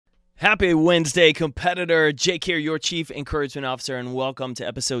Happy Wednesday, competitor. Jake here, your Chief Encouragement Officer, and welcome to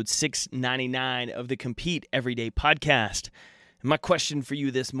episode 699 of the Compete Everyday podcast. And my question for you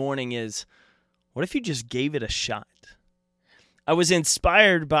this morning is, what if you just gave it a shot? I was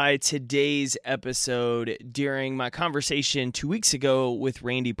inspired by today's episode during my conversation 2 weeks ago with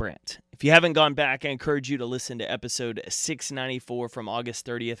Randy Brandt. If you haven't gone back, I encourage you to listen to episode 694 from August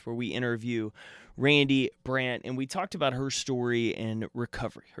 30th, where we interview Randy Brandt, and we talked about her story and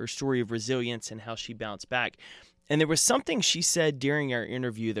recovery, her story of resilience and how she bounced back. And there was something she said during our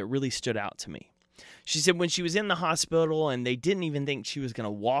interview that really stood out to me. She said when she was in the hospital and they didn't even think she was going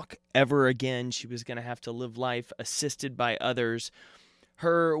to walk ever again, she was going to have to live life assisted by others.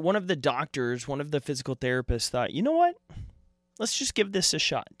 One of the doctors, one of the physical therapists thought, you know what? Let's just give this a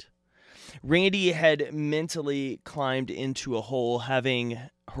shot. Randy had mentally climbed into a hole, having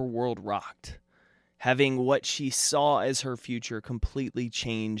her world rocked, having what she saw as her future completely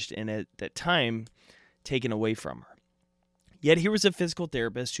changed and at that time taken away from her. Yet here was a physical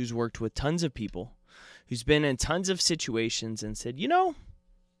therapist who's worked with tons of people, who's been in tons of situations and said, you know,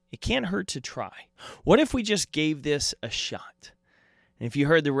 it can't hurt to try. What if we just gave this a shot? And if you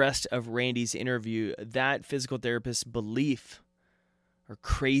heard the rest of Randy's interview, that physical therapist's belief or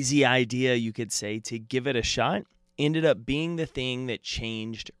crazy idea, you could say, to give it a shot ended up being the thing that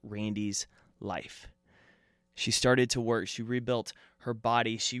changed Randy's life. She started to work. She rebuilt her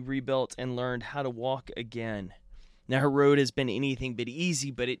body. She rebuilt and learned how to walk again. Now, her road has been anything but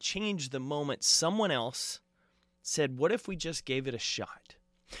easy, but it changed the moment someone else said, what if we just gave it a shot?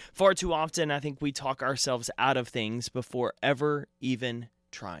 Far too often, I think we talk ourselves out of things before ever even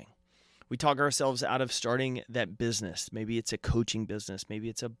trying. We talk ourselves out of starting that business. Maybe it's a coaching business. Maybe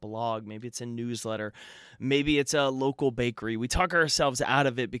it's a blog. Maybe it's a newsletter. Maybe it's a local bakery. We talk ourselves out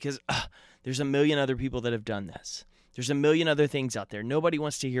of it because there's a million other people that have done this. There's a million other things out there. Nobody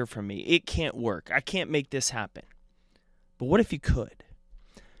wants to hear from me. It can't work. I can't make this happen. But what if you could?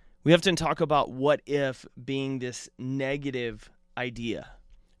 We often talk about what if being this negative idea.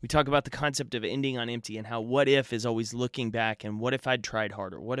 We talk about the concept of ending on empty and how what if is always looking back and what if I'd tried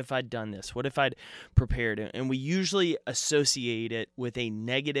harder? What if I'd done this? What if I'd prepared? And we usually associate it with a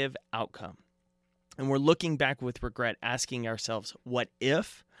negative outcome. And we're looking back with regret, asking ourselves, what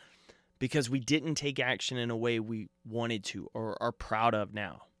if? Because we didn't take action in a way we wanted to or are proud of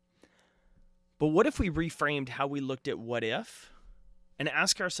now. But what if we reframed how we looked at what if and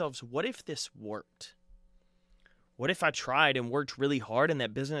ask ourselves, what if this worked? What if I tried and worked really hard and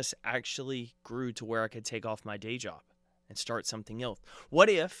that business actually grew to where I could take off my day job and start something else? What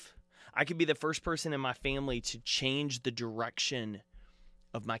if I could be the first person in my family to change the direction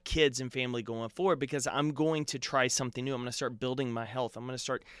of my kids and family going forward because I'm going to try something new. I'm going to start building my health. I'm going to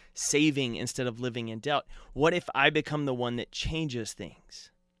start saving instead of living in doubt. What if I become the one that changes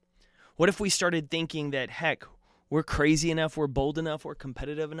things? What if we started thinking that, heck, we're crazy enough, we're bold enough, we're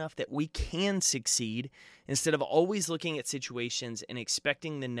competitive enough that we can succeed instead of always looking at situations and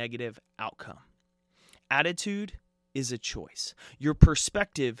expecting the negative outcome? Attitude is a choice. Your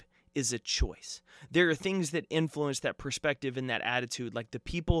perspective is a choice. There are things that influence that perspective and that attitude, like the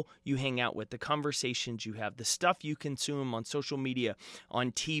people you hang out with, the conversations you have, the stuff you consume on social media,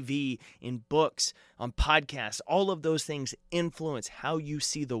 on TV, in books, on podcasts. All of those things influence how you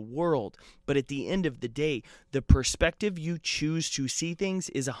see the world. But at the end of the day, the perspective you choose to see things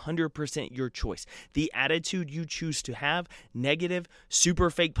is 100% your choice. The attitude you choose to have, negative, super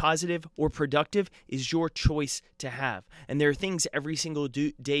fake positive, or productive, is your choice to have. And there are things every single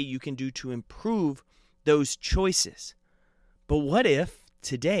day you can do to improve those choices. But what if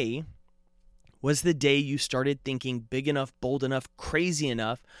today was the day you started thinking big enough, bold enough, crazy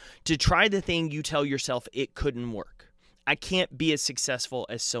enough to try the thing you tell yourself it couldn't work? I can't be as successful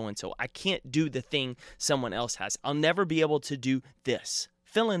as so-and-so. I can't do the thing someone else has. I'll never be able to do this.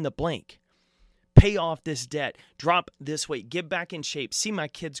 Fill in the blank. Pay off this debt, drop this weight, get back in shape, see my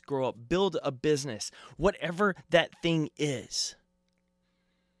kids grow up, build a business, whatever that thing is.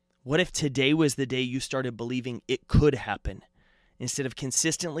 What if today was the day you started believing it could happen instead of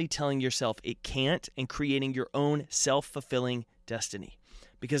consistently telling yourself it can't and creating your own self-fulfilling destiny?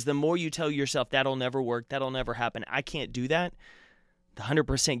 Because the more you tell yourself that'll never work, that'll never happen, I can't do that, the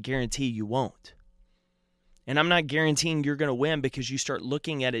 100% guarantee you won't. And I'm not guaranteeing you're going to win because you start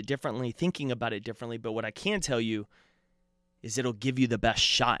looking at it differently, thinking about it differently. But what I can tell you is it'll give you the best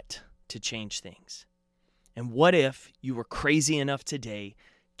shot to change things. And what if you were crazy enough today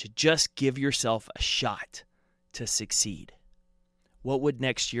to just give yourself a shot to succeed? What would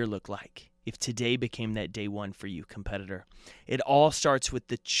next year look like if today became that day one for you, competitor? It all starts with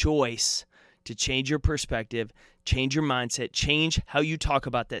the choice to change your perspective, change your mindset, change how you talk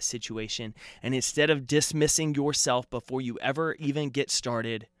about that situation. And instead of dismissing yourself before you ever even get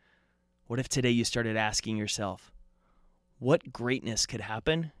started, what if today you started asking yourself, what greatness could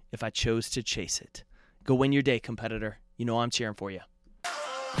happen if I chose to chase it? Go win your day, competitor. You know I'm cheering for you.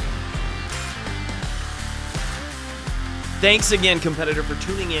 Thanks again, competitor, for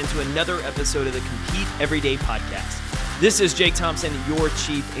tuning in to another episode of the Compete Everyday podcast. This is Jake Thompson, your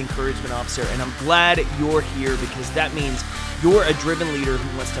Chief Encouragement Officer, and I'm glad you're here because that means you're a driven leader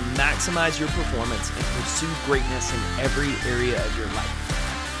who wants to maximize your performance and pursue greatness in every area of your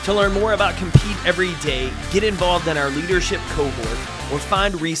life. To learn more about Compete Every Day, get involved in our leadership cohort, or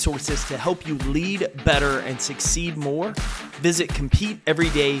find resources to help you lead better and succeed more, visit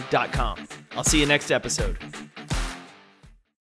CompeteEveryday.com. I'll see you next episode.